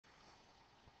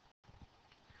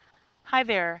Hi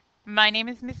there, my name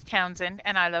is Miss Townsend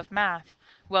and I love math.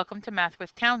 Welcome to Math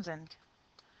with Townsend.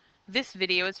 This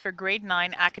video is for grade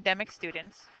 9 academic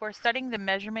students who are studying the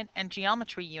measurement and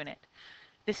geometry unit.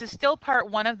 This is still part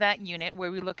 1 of that unit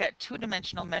where we look at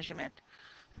two-dimensional measurement.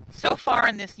 So far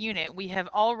in this unit, we have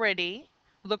already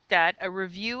looked at a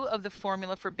review of the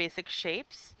formula for basic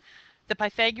shapes, the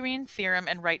Pythagorean theorem,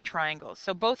 and right triangles.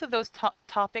 So both of those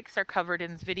topics are covered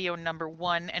in video number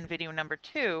 1 and video number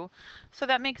 2, so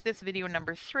that makes this video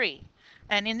number 3.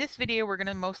 And in this video, we're going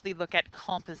to mostly look at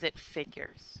composite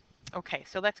figures. Okay,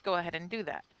 so let's go ahead and do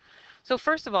that. So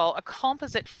first of all, a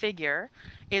composite figure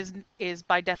is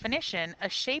by definition a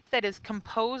shape that is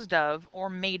composed of or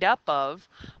made up of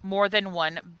more than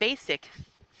one basic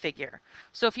figure.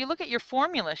 So if you look at your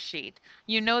formula sheet,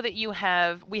 you know that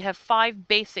we have 5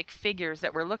 basic figures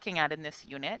that we're looking at in this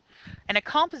unit, and a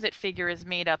composite figure is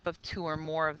made up of 2 or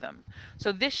more of them.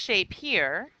 So this shape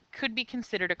here could be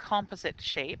considered a composite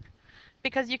shape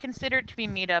because you consider it to be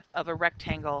made up of a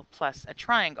rectangle plus a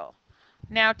triangle.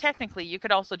 Now, technically, you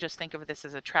could also just think of this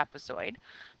as a trapezoid,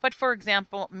 but for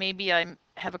example, maybe I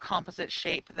have a composite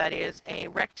shape that is a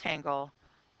rectangle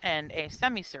and a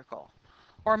semicircle.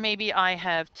 Or maybe I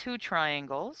have 2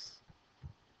 triangles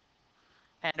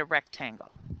and a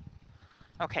rectangle.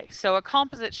 Okay, so a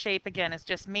composite shape, again, is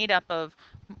just made up of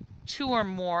 2 or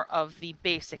more of the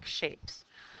basic shapes.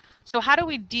 So how do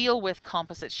we deal with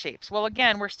composite shapes? Well,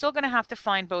 again, we're still going to have to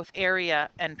find both area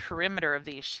and perimeter of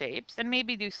these shapes, and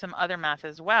maybe do some other math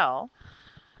as well.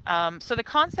 So the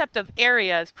concept of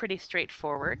area is pretty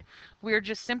straightforward. We're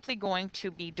just simply going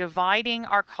to be dividing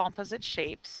our composite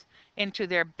shapes into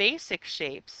their basic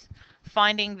shapes,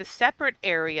 finding the separate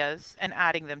areas and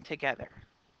adding them together.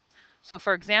 So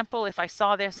for example, if I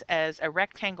saw this as a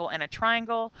rectangle and a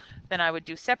triangle, then I would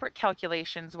do separate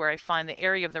calculations where I find the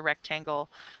area of the rectangle,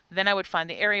 then I would find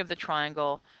the area of the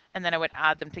triangle, and then I would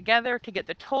add them together to get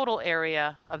the total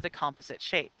area of the composite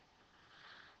shape.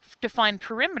 To find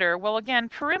perimeter, well again,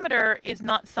 perimeter is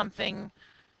not something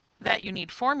that you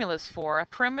need formulas for. A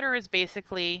perimeter is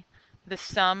basically the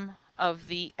sum of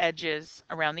the edges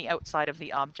around the outside of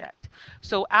the object.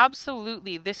 So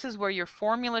absolutely, this is where your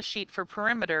formula sheet for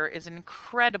perimeter is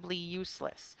incredibly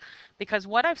useless. Because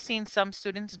what I've seen some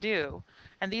students do,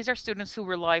 and these are students who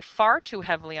rely far too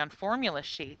heavily on formula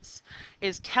sheets,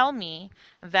 is tell me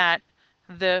that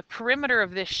the perimeter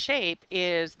of this shape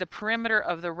is the perimeter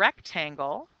of the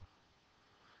rectangle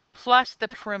plus the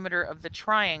perimeter of the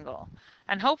triangle.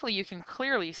 And hopefully you can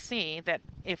clearly see that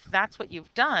if that's what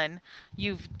you've done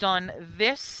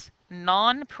this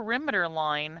non-perimeter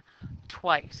line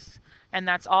twice. And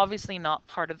that's obviously not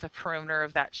part of the perimeter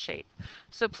of that shape.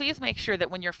 So please make sure that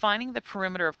when you're finding the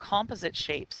perimeter of composite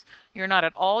shapes, you're not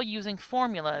at all using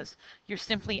formulas, you're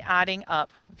simply adding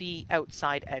up the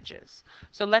outside edges.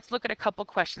 So let's look at a couple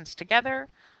questions together,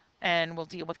 and we'll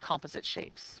deal with composite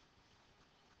shapes.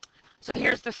 So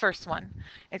here's the first one.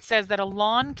 It says that a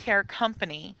lawn care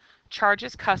company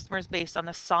charges customers based on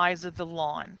the size of the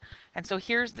lawn. And so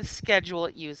here's the schedule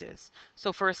it uses.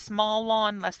 So for a small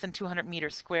lawn, less than 200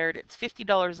 meters squared, it's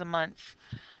 $50 a month,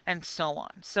 and so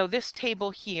on. So this table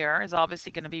here is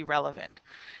obviously going to be relevant.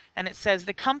 And it says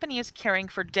the company is caring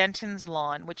for Denton's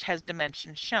lawn, which has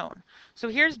dimensions shown. So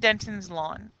here's Denton's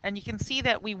lawn, and you can see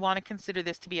that we want to consider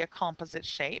this to be a composite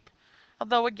shape.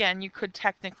 Although again, you could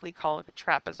technically call it a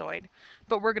trapezoid,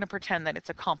 but we're going to pretend that it's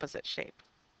a composite shape.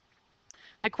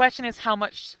 The question is, how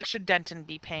much should Denton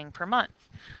be paying per month?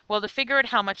 Well, to figure out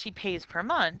how much he pays per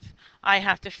month, I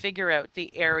have to figure out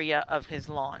the area of his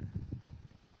lawn.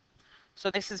 So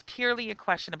this is purely a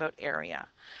question about area.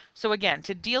 So again,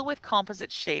 to deal with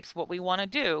composite shapes, what we want to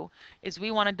do is we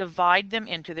want to divide them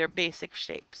into their basic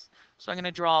shapes. So I'm going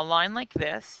to draw a line like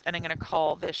this, and I'm going to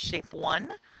call this shape 1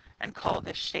 and call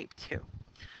this shape 2.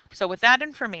 So with that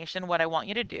information, what I want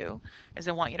you to do is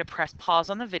I want you to press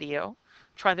pause on the video,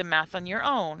 try the math on your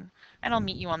own, and I'll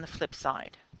meet you on the flip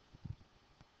side.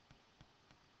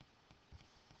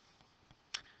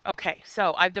 Okay,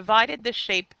 so I've divided this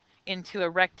shape into a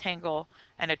rectangle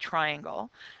and a triangle.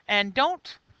 And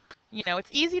it's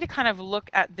easy to kind of look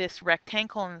at this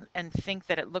rectangle and think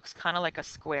that it looks kind of like a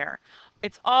square.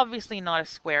 It's obviously not a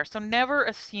square, so never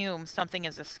assume something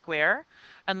is a square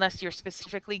unless you're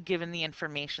specifically given the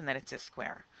information that it's a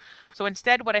square. So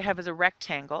instead, what I have is a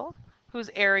rectangle whose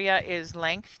area is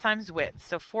length times width,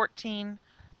 so 14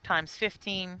 times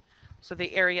 15. So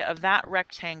the area of that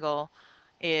rectangle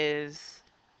is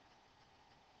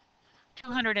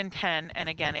 210, and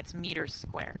again, it's meters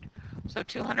squared. So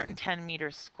 210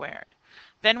 meters squared.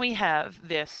 Then we have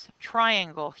this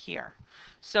triangle here.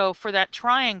 So for that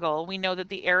triangle, we know that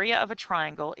the area of a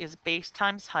triangle is base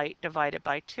times height divided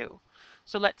by 2.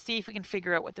 So let's see if we can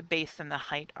figure out what the base and the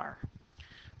height are.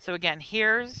 So again,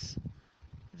 here's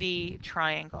the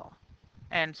triangle.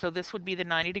 And so this would be the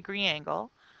 90-degree angle.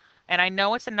 And I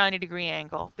know it's a 90-degree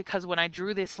angle because when I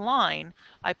drew this line,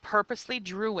 I purposely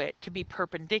drew it to be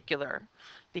perpendicular,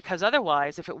 because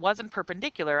otherwise, if it wasn't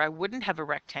perpendicular, I wouldn't have a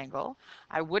rectangle,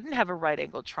 I wouldn't have a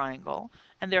right-angled triangle,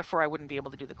 and therefore I wouldn't be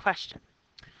able to do the question.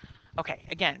 Okay,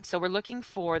 again, so we're looking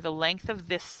for the length of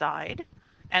this side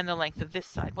and the length of this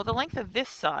side. Well, the length of this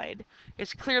side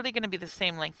is clearly going to be the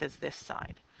same length as this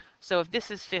side. So if this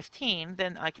is 15,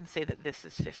 then I can say that this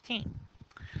is 15.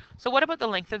 So what about the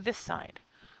length of this side?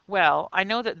 Well, I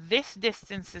know that this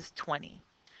distance is 20.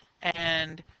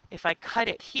 And if I cut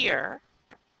it here,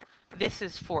 this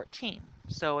is 14.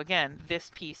 So again,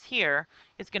 this piece here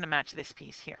is going to match this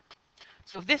piece here.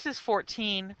 So if this is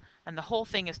 14 and the whole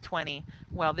thing is 20,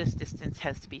 well, this distance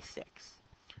has to be 6.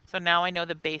 So now I know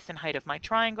the base and height of my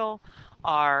triangle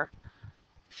are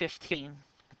 15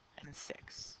 and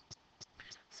 6.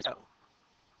 So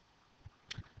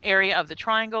area of the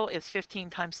triangle is 15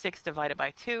 times 6 divided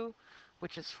by 2,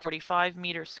 which is 45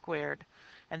 meters squared.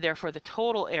 And therefore the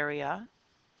total area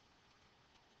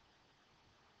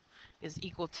is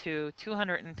equal to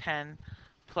 210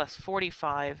 plus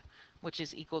 45, which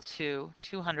is equal to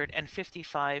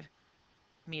 255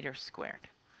 meters squared.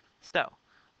 So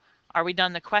are we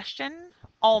done the question?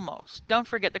 Almost. Don't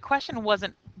forget, the question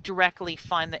wasn't directly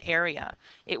find the area.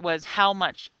 It was how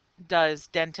much does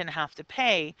Denton have to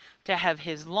pay to have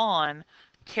his lawn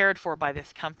cared for by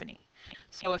this company.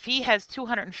 So if he has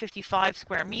 255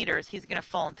 square meters, he's going to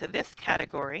fall into this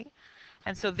category.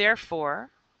 And so therefore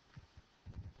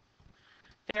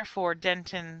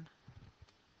Denton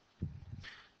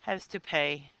has to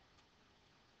pay,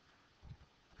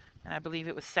 and I believe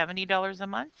it was $70 a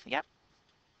month. Yep.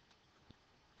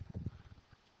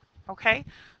 Okay,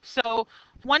 so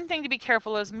one thing to be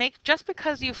careful is just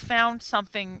because you found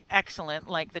something excellent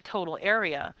like the total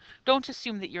area, don't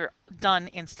assume that you're done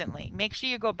instantly. Make sure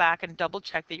you go back and double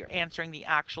check that you're answering the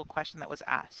actual question that was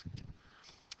asked.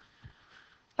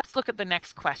 Let's look at the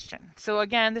next question. So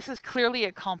again, this is clearly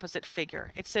a composite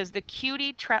figure. It says the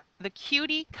Cutie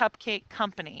Cupcake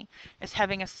Company is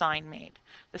having a sign made.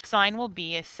 The sign will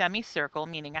be a semicircle,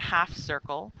 meaning a half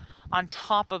circle, on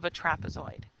top of a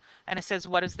trapezoid. And it says,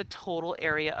 what is the total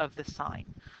area of the sign?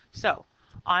 So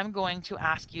I'm going to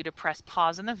ask you to press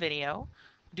pause in the video,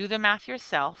 do the math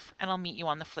yourself, and I'll meet you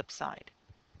on the flip side.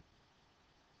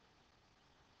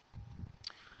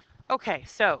 Okay,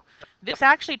 so this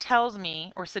actually tells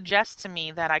me or suggests to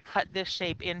me that I cut this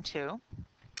shape into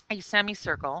a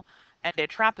semicircle and a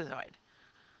trapezoid.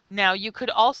 Now you could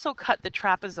also cut the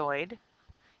trapezoid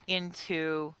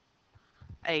into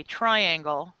a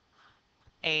triangle,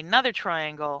 another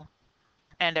triangle,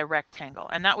 and a rectangle,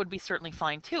 and that would be certainly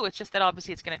fine too. It's just that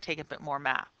obviously it's going to take a bit more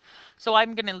math. So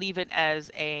I'm going to leave it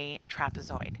as a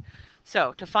trapezoid.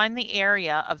 So to find the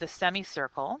area of the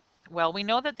semicircle, well, we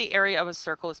know that the area of a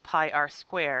circle is pi r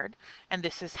squared, and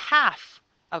this is half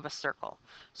of a circle.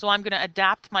 So I'm going to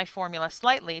adapt my formula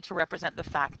slightly to represent the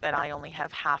fact that I only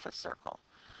have half a circle.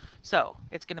 So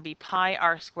it's going to be pi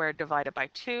r squared divided by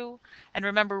 2. And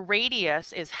remember,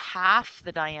 radius is half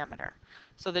the diameter.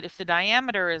 So that if the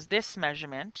diameter is this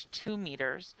measurement, 2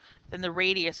 meters, then the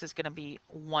radius is going to be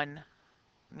 1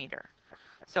 meter.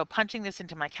 So punching this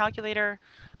into my calculator,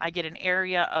 I get an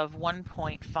area of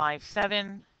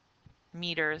 1.57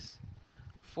 meters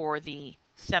for the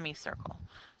semicircle.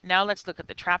 Now let's look at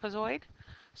the trapezoid.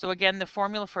 So again, the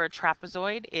formula for a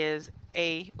trapezoid is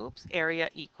area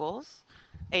equals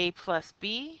a plus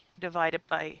b divided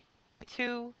by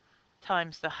 2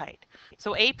 times the height.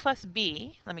 So a plus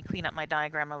b, let me clean up my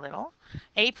diagram a little.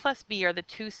 A plus b are the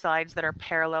two sides that are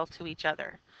parallel to each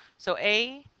other. So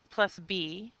a plus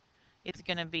b is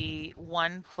going to be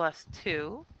 1 plus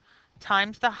 2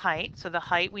 times the height. So the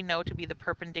height we know to be the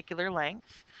perpendicular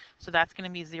length. So that's going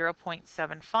to be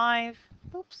 0.75.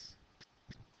 Oops.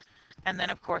 And then,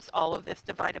 of course, all of this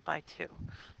divided by 2.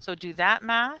 So do that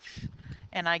math,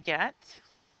 and I get,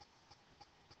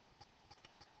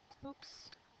 oops,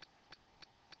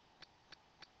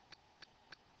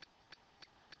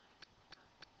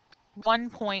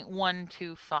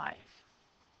 1.125.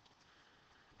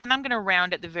 And I'm going to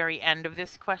round at the very end of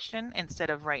this question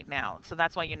instead of right now. So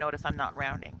that's why you notice I'm not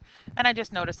rounding. And I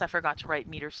just noticed I forgot to write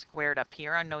meters squared up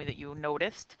here. I know that you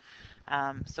noticed.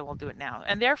 So we'll do it now.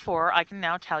 And therefore, I can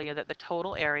now tell you that the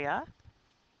total area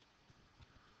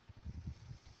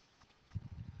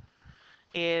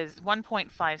is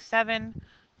 1.57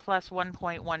 plus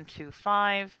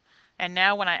 1.125. And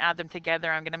now when I add them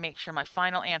together, I'm going to make sure my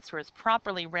final answer is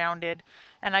properly rounded.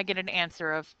 and I get an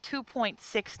answer of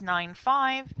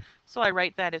 2.695, so I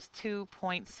write that as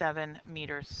 2.7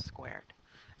 meters squared.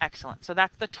 Excellent. So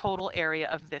that's the total area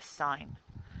of this sign.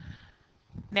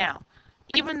 Now,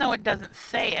 even though it doesn't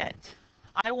say it,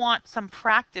 I want some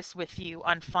practice with you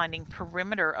on finding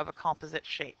perimeter of a composite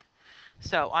shape.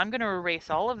 So I'm going to erase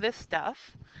all of this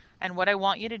stuff, and what I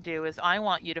want you to do is I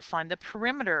want you to find the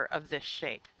perimeter of this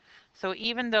shape. So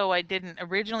even though I didn't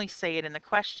originally say it in the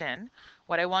question,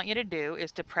 what I want you to do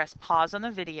is to press pause on the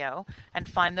video and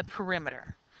find the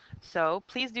perimeter. So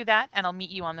please do that, and I'll meet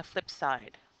you on the flip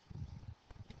side.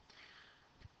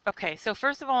 Okay, so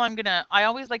first of all, I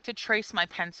always like to trace my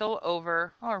pencil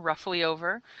over, or roughly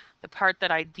over, the part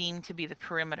that I deem to be the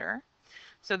perimeter.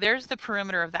 So there's the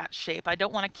perimeter of that shape. I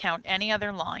don't want to count any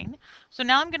other line. So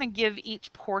now I'm going to give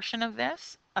each portion of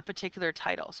this a particular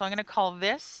title. So I'm going to call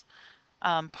this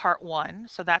part 1.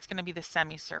 So that's going to be the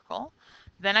semicircle.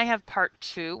 Then I have part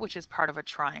 2, which is part of a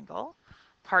triangle.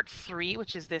 Part 3,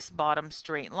 which is this bottom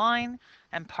straight line.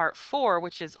 And part 4,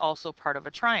 which is also part of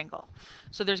a triangle.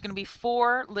 So there's going to be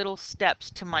 4 little steps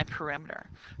to my perimeter.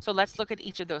 So let's look at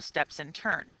each of those steps in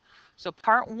turn. So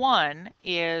part 1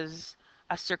 is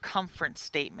a circumference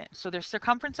statement. So the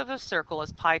circumference of a circle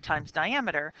is pi times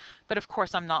diameter, but of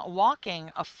course I'm not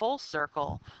walking a full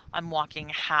circle, I'm walking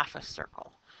half a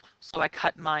circle. So I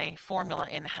cut my formula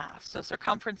in half. So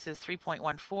circumference is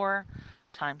 3.14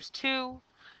 times 2,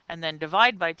 and then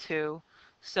divide by 2.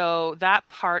 So that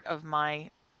part of my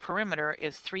perimeter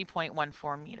is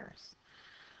 3.14 meters.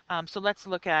 So let's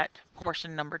look at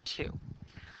portion number 2.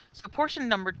 So portion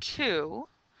number 2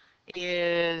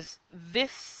 is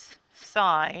this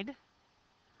side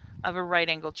of a right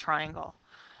angle triangle.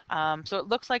 So it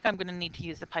looks like I'm going to need to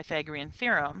use the Pythagorean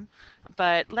theorem,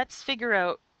 but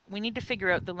we need to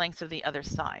figure out the lengths of the other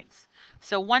sides.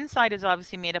 So one side is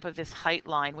obviously made up of this height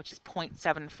line, which is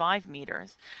 0.75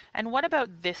 meters. And what about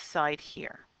this side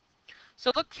here?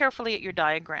 So look carefully at your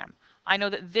diagram. I know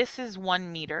that this is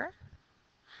 1 meter,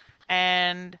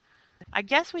 and I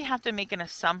guess we have to make an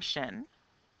assumption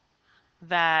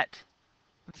that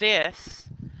this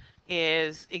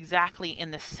is exactly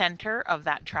in the center of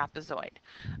that trapezoid.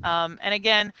 And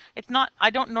again, I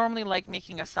don't normally like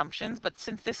making assumptions, but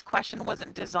since this question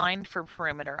wasn't designed for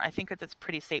perimeter, I think that that's a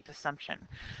pretty safe assumption.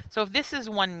 So if this is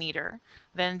 1 meter,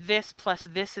 then this plus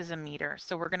this is a meter.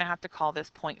 So we're going to have to call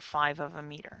this 0.5 of a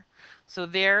meter. So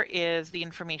there is the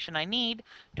information I need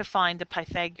to find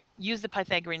use the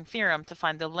Pythagorean theorem to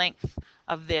find the length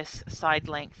of this side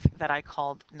length that I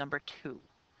called number 2.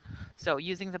 So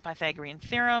using the Pythagorean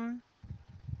theorem,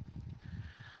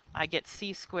 I get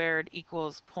c squared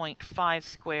equals 0.5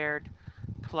 squared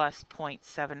plus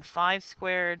 0.75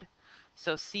 squared.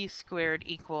 So c squared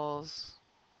equals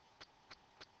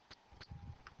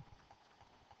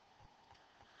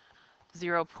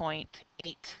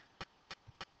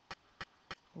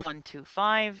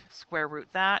 0.8125, square root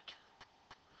that,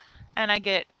 and I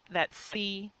get that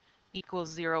c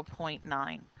equals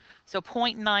 0.9. So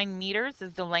 0.9 meters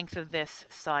is the length of this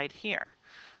side here.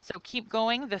 So keep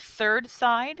going. The third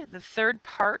side, the third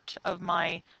part of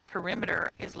my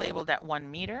perimeter is labeled at 1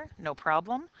 meter, no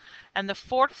problem. And the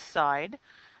fourth side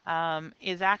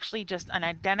is actually just an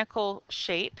identical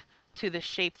shape to the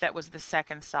shape that was the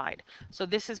second side. So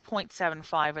this is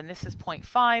 0.75 and this is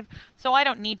 0.5. So I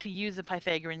don't need to use the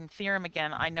Pythagorean theorem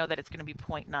again. I know that it's going to be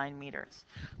 0.9 meters.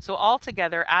 So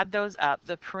altogether, add those up.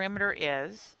 The perimeter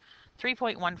is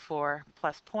 3.14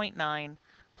 plus 0.9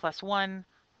 plus 1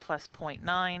 plus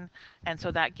 0.9, and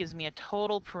so that gives me a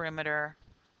total perimeter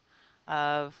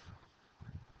of,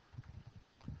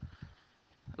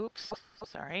 oops,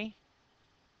 sorry.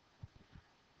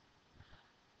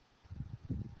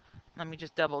 Let me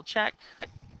just double check.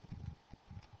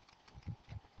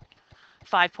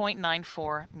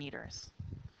 5.94 meters.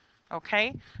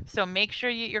 Okay, so make sure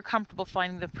you're comfortable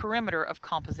finding the perimeter of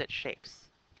composite shapes.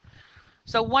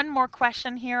 So one more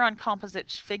question here on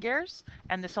composite figures,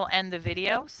 and this will end the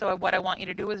video. So what I want you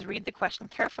to do is read the question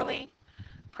carefully,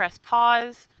 press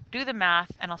pause, do the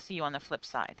math, and I'll see you on the flip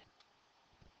side.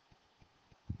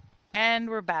 And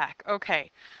we're back. Okay,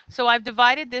 so I've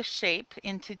divided this shape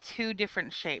into 2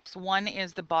 different shapes. One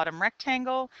is the bottom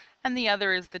rectangle, and the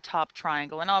other is the top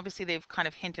triangle. And obviously they've kind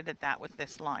of hinted at that with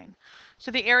this line. So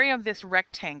the area of this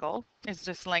rectangle is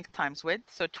just length times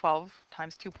width. So 12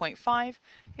 times 2.5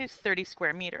 is 30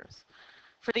 square meters.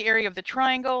 For the area of the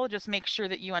triangle, just make sure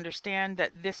that you understand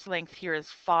that this length here is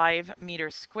 5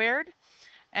 meters squared.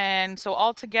 And so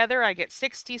altogether, I get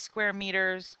 60 square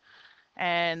meters.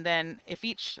 And then if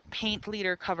each paint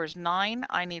liter covers 9,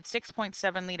 I need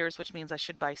 6.7 liters, which means I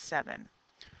should buy 7.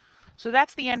 So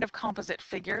that's the end of composite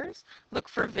figures. Look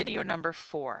for video number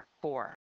 4.